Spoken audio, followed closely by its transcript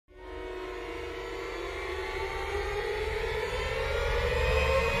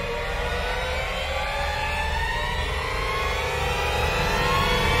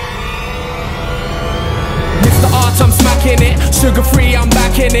Sugar free, I'm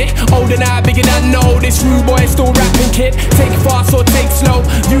back in it. Older now, bigger than no. This rude boy still rapping kid. Take it fast or take slow.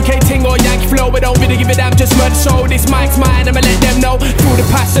 UK ting or Yankee flow, but don't really give a damn, just murder show. This mic's mine, I'ma let them know. Feel the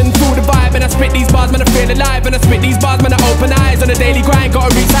passion, feel the vibe, and I spit these bars, man, I feel alive. And I spit these bars, man, I open eyes. On a daily grind,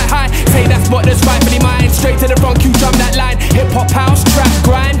 gotta reach that high. Say that spot that's rightfully mine. Straight to the front, cue drum that line. Hip hop, house, trap,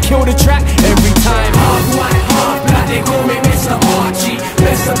 grind, kill the track every time. Half white, half black, they call me Mr. Archie.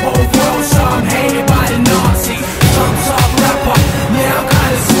 Best of both worlds, so I'm hated by the Nazis. Some top rapper, yeah, I'm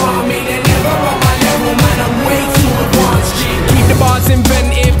kinda smarmy. They never on my level, man, I'm way too advanced, G. Keep the bars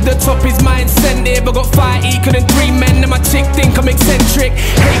inventive, the top is my incentive. I got 5 equal and 3 men, and my chick think I'm eccentric.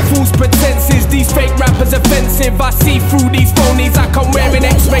 Hate fools pretenses, these fake rappers offensive. I see through these phonies like I'm wearing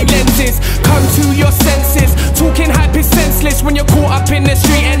x-ray lenses. Come to your senses, talking hype is senseless when you're caught up in the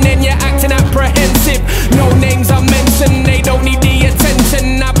street and then you're acting apprehensive. No names are mentioned, they don't need the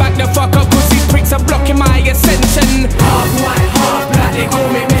attention. I back the fuck up cause these pricks are blocking my ascension. Half white,